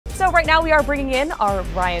So right now we are bringing in our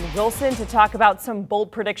Ryan Wilson to talk about some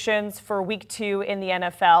bold predictions for week 2 in the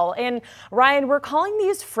NFL. And Ryan, we're calling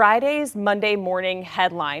these Friday's Monday morning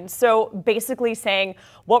headlines. So basically saying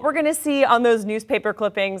what we're going to see on those newspaper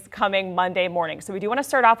clippings coming Monday morning. So we do want to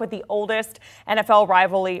start off with the oldest NFL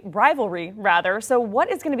rivalry. So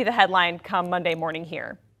what is going to be the headline come Monday morning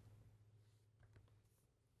here?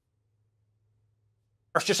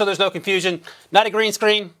 Just so there's no confusion, not a green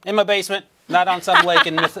screen in my basement. Not on some lake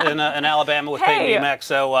in Alabama with Peyton Mac.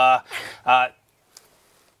 So,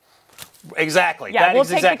 exactly. Yeah, that we'll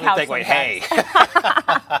is exactly the takeaway. Hey.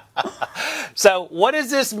 So, what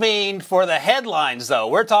does this mean for the headlines, though?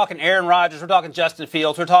 We're talking Aaron Rodgers. We're talking Justin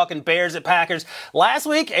Fields. We're talking Bears at Packers. Last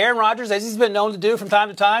week, Aaron Rodgers, as he's been known to do from time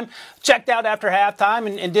to time, checked out after halftime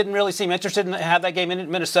and didn't really seem interested in have that game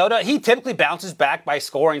in Minnesota. He typically bounces back by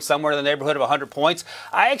scoring somewhere in the neighborhood of 100 points.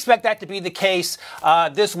 I expect that to be the case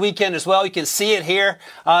this weekend as well. You can see it here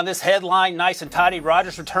on this headline, nice and tidy.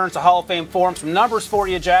 Rodgers returns to Hall of Fame form. Some numbers for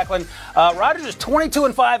you, Jacqueline. Rodgers is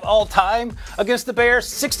 22-5 all time against the Bears.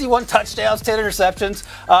 61 touchdowns, 10 interceptions.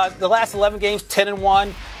 The last 11 games,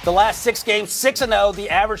 10-1. The last 6 games, 6-0. The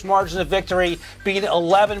average margin of victory being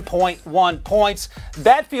 11.1 points.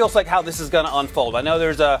 That feels like how this is going to unfold. I know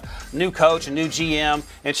there's a new coach, a new GM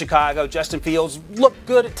in Chicago. Justin Fields looked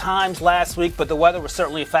good at times last week, but the weather was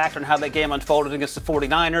certainly a factor in how that game unfolded against the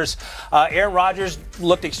 49ers. Aaron Rodgers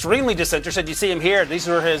looked extremely disinterested. You see him here. These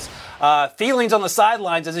were his feelings on the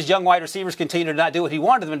sidelines as his young wide receivers continue to not do what he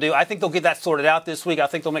wanted them to do. I think they'll get that sorted out this week. I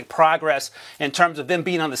think they'll make progress in terms of them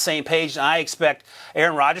being on the same page. And I expect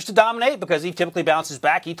Aaron Rodgers to dominate because he typically bounces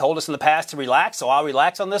back. He told us in the past to relax, so I'll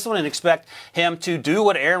relax on this one and expect him to do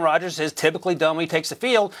what Aaron Rodgers has typically done when he takes the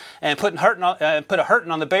field and put a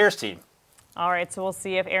hurting on the Bears team. All right, so we'll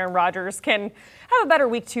see if Aaron Rodgers can have a better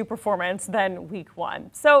week 2 performance than week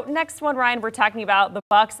 1. So next one, Ryan, we're talking about the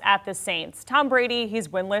Bucs at the Saints. Tom Brady, he's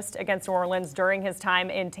winless against New Orleans during his time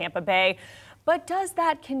in Tampa Bay. But does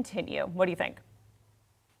that continue? What do you think?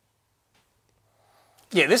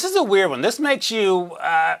 Yeah, this is a weird one. This makes you,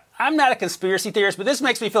 I'm not a conspiracy theorist, but this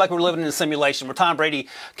makes me feel like we're living in a simulation where Tom Brady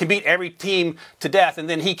can beat every team to death, and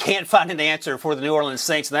then he can't find an answer for the New Orleans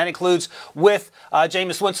Saints. And that includes with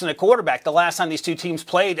Jameis Winston at quarterback. The last time these two teams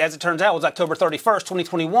played, as it turns out, was October 31st,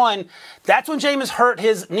 2021. That's when Jameis hurt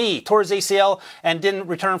his knee, tore his ACL, and didn't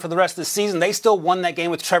return for the rest of the season. They still won that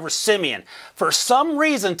game with Trevor Siemian. For some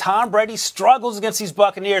reason, Tom Brady struggles against these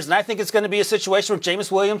Buccaneers, and I think it's going to be a situation where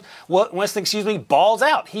Jameis Winston, balls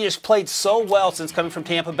out. He has played so well since coming from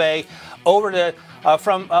Tampa Bay over to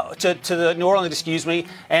the New Orleans,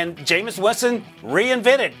 and Jameis Winston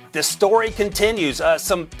reinvented. The story continues.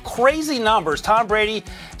 Some crazy numbers. Tom Brady,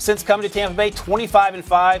 since coming to Tampa Bay,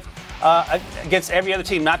 25-5 against every other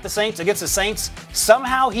team, not the Saints. Against the Saints,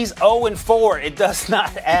 somehow he's 0-4. It does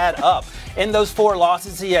not add up. In those 4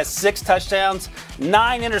 losses, he has 6 touchdowns,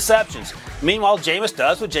 9 interceptions. Meanwhile, Jameis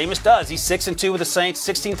does what Jameis does. He's 6-2 with the Saints,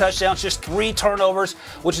 16 touchdowns, just 3 turnovers,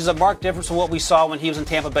 which is a marked difference from what we saw when he was in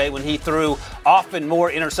Tampa Bay, when he threw often more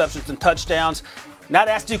interceptions than touchdowns. Not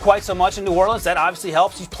asked to do quite so much in New Orleans. That obviously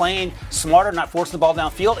helps. He's playing smarter, not forcing the ball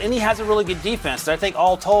downfield, and he has a really good defense. So I think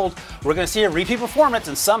all told, we're going to see a repeat performance,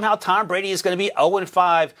 and somehow Tom Brady is going to be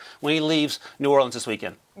 0-5 when he leaves New Orleans this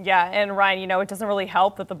weekend. Yeah, and Ryan, it doesn't really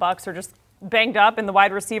help that the Bucs are just banged up in the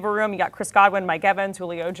wide receiver room. You got Chris Godwin, Mike Evans,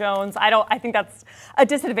 Julio Jones. I think that's a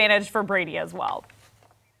disadvantage for Brady as well.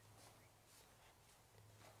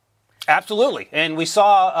 Absolutely, and we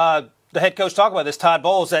saw the head coach talk about this, Todd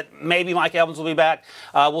Bowles, that maybe Mike Evans will be back.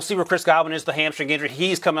 We'll see where Chris Godwin is, the hamstring injury.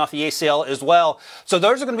 He's coming off the ACL as well. So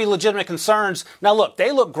those are going to be legitimate concerns. Now, look,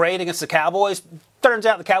 they look great against the Cowboys. Turns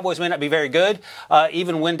out the Cowboys may not be very good,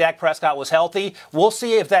 even when Dak Prescott was healthy. We'll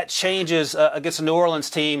see if that changes against the New Orleans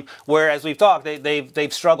team, where, as we've talked,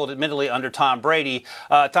 they've struggled, admittedly, under Tom Brady.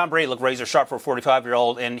 Tom Brady looked razor sharp for a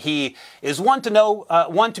 45-year-old, and he is one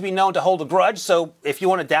to be known to hold a grudge. So if you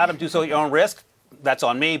want to doubt him, do so at your own risk. That's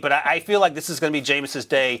on me, but I feel like this is going to be Jameis's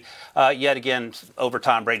day yet again over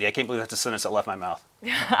Tom Brady. I can't believe that's a sentence that left my mouth.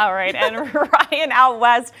 All right, and Ryan, out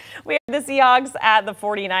west, we have the Seahawks at the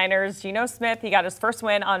 49ers. Geno Smith, he got his first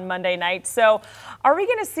win on Monday night. So are we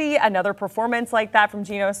going to see another performance like that from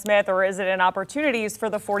Geno Smith, or is it an opportunity for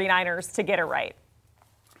the 49ers to get it right?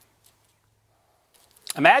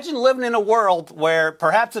 Imagine living in a world where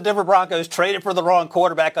perhaps the Denver Broncos traded for the wrong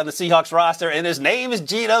quarterback on the Seahawks roster, and his name is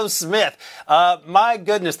Geno Smith. My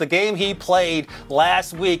goodness, the game he played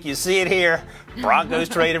last week, you see it here Broncos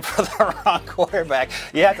traded for the wrong quarterback.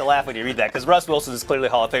 You have to laugh when you read that because Russ Wilson is clearly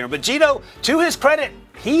a Hall of Famer. But Geno, to his credit,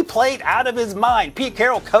 he played out of his mind. Pete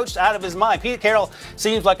Carroll coached out of his mind. Pete Carroll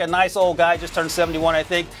seems like a nice old guy, just turned 71, I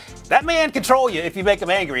think. That man control you if you make him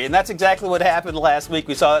angry, and that's exactly what happened last week.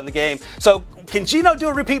 We saw it in the game. So can Geno do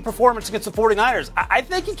a repeat performance against the 49ers? I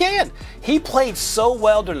think he can. He played so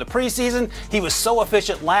well during the preseason. He was so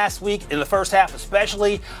efficient last week in the first half,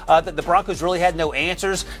 especially that the Broncos really had no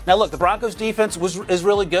answers. Now, look, the Broncos defense is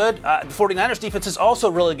really good. The 49ers defense is also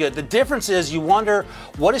really good. The difference is you wonder,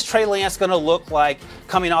 what is Trey Lance going to look like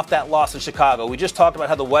coming off that loss in Chicago? We just talked about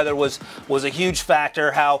how the weather was a huge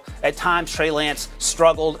factor, how at times Trey Lance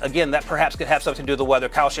struggled. Again, that perhaps could have something to do with the weather.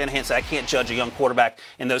 Kyle Shanahan said, I can't judge a young quarterback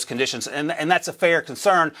in those conditions. And that's a fair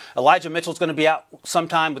concern. Elijah Mitchell's going to be out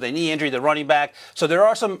sometime with a knee injury, the running back. So there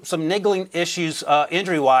are some niggling issues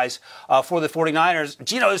injury-wise for the 49ers.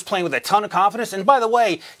 Geno is playing with a ton of confidence. And by the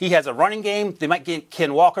way, he has a running game. They might get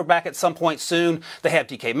Ken Walker back at some point soon. They have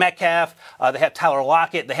DK Metcalf. They have Tyler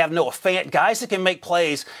Lockett. They have Noah Fant. Guys that can make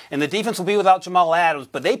plays. And the defense will be without Jamal Adams.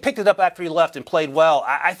 But they picked it up after he left and played well.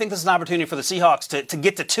 I think this is an opportunity for the Seahawks to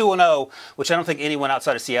get to 2-0, which I don't think anyone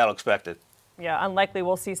outside of Seattle expected. Yeah, unlikely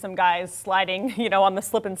we'll see some guys sliding, on the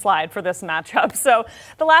slip and slide for this matchup. So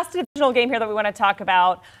the last divisional game here that we want to talk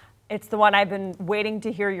about, it's the one I've been waiting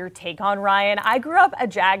to hear your take on, Ryan. I grew up a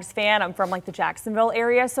Jags fan. I'm from the Jacksonville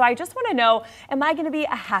area. So I just want to know, am I going to be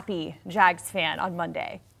a happy Jags fan on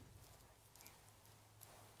Monday?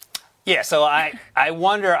 Yeah, so I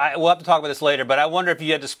wonder, we'll have to talk about this later, but I wonder if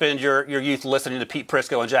you had to spend your youth listening to Pete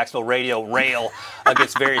Prisco on Jacksonville radio rail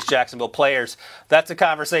against various Jacksonville players. That's a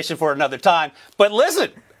conversation for another time. But listen,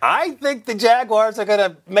 I think the Jaguars are going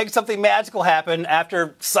to make something magical happen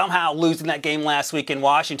after somehow losing that game last week in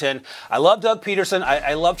Washington. I love Doug Peterson.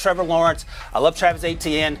 I love Trevor Lawrence. I love Travis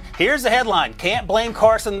Etienne. Here's the headline. Can't blame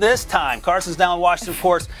Carson this time. Carson's now in Washington, of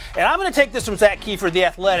course. And I'm going to take this from Zach Kiefer, The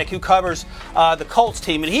Athletic, who covers the Colts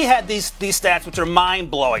team. And he had these stats which are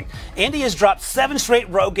mind-blowing. Indy has dropped 7 straight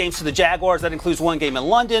road games to the Jaguars. That includes 1 game in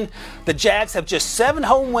London. The Jags have just 7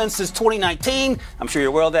 home wins since 2019. I'm sure you're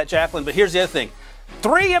aware of that, Jacqueline. But here's the other thing.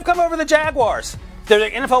 3 have come over the Jaguars. They're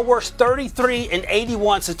the NFL worst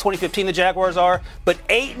 33-81 since 2015, the Jaguars are, but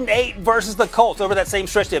 8-8 versus the Colts over that same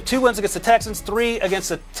stretch. They have 2 wins against the Texans, 3 against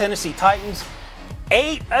the Tennessee Titans,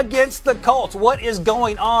 8 against the Colts. What is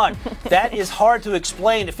going on? That is hard to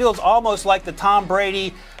explain. It feels almost like the Tom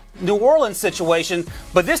Brady New Orleans situation,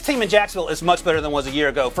 but this team in Jacksonville is much better than was a year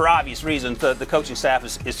ago for obvious reasons. The coaching staff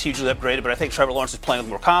is hugely upgraded, but I think Trevor Lawrence is playing with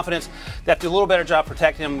more confidence. They have to do a little better job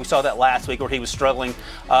protecting him. We saw that last week where he was struggling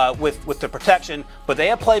with the protection, but they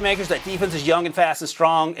have playmakers. That defense is young and fast and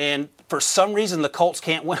strong, and for some reason the Colts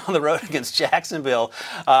can't win on the road against Jacksonville,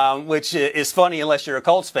 which is funny unless you're a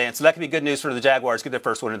Colts fan. So that could be good news for the Jaguars, get their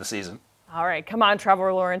first win of the season. All right, come on,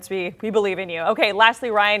 Trevor Lawrence, we believe in you. Okay,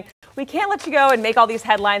 lastly, Ryan, we can't let you go and make all these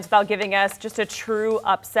headlines without giving us just a true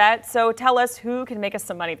upset. So tell us who can make us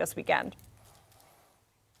some money this weekend.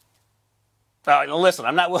 Listen,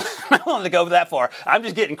 I'm not willing to go that far. I'm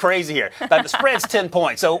just getting crazy here. The spread's 10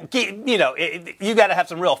 points. So, you got to have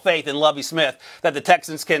some real faith in Lovie Smith that the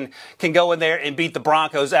Texans can go in there and beat the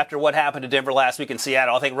Broncos after what happened to Denver last week in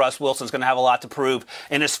Seattle. I think Russ Wilson's going to have a lot to prove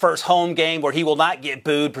in his first home game where he will not get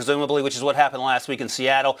booed, presumably, which is what happened last week in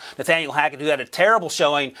Seattle. Nathaniel Hackett, who had a terrible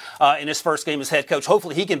showing in his first game as head coach,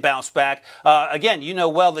 hopefully he can bounce back. Again, you know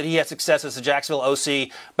well that he had success as a Jacksonville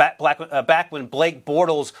OC back when Blake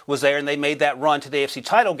Bortles was there and they made that run to the AFC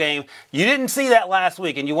title game. You didn't see that last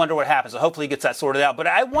week, and you wonder what happens. So hopefully he gets that sorted out. But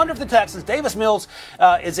I wonder if the Texans, Davis Mills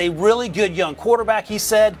is a really good young quarterback, he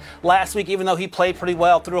said last week, even though he played pretty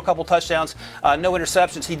well, threw a couple touchdowns, no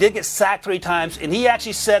interceptions. He did get sacked 3 times, and he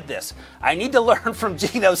actually said this: I need to learn from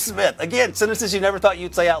Geno Smith. Again, sentences you never thought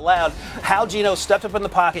you'd say out loud. How Geno stepped up in the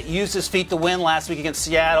pocket, used his feet to win last week against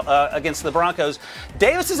Seattle, against the Broncos.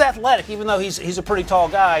 Davis is athletic, even though he's a pretty tall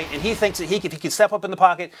guy, and he thinks that if he can step up in the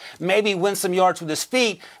pocket, maybe win some yards with his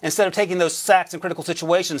feet instead of taking those sacks in critical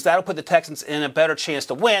situations. That'll put the Texans in a better chance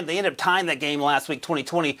to win. They ended up tying that game last week,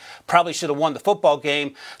 2020. Probably should have won the football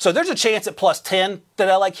game. So there's a chance at +10 that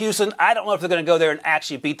I like Houston. I don't know if they're going to go there and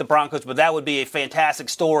actually beat the Broncos, but that would be a fantastic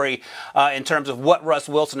story in terms of what Russ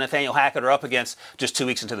Wilson and Nathaniel Hackett are up against just 2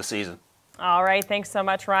 weeks into the season. All right. Thanks so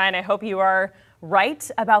much, Ryan. I hope you are right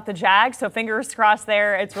about the Jags. So fingers crossed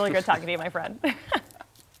there. It's really good talking to you, my friend.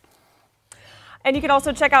 And you can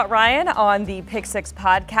also check out Ryan on the Pick 6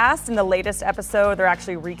 podcast. In the latest episode, they're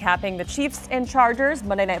actually recapping the Chiefs and Chargers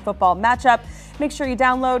Monday Night Football matchup. Make sure you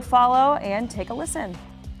download, follow, and take a listen.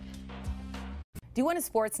 Do you want a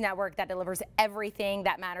sports network that delivers everything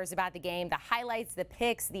that matters about the game? The highlights, the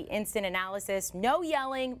picks, the instant analysis, no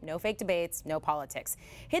yelling, no fake debates, no politics.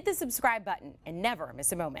 Hit the subscribe button and never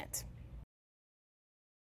miss a moment.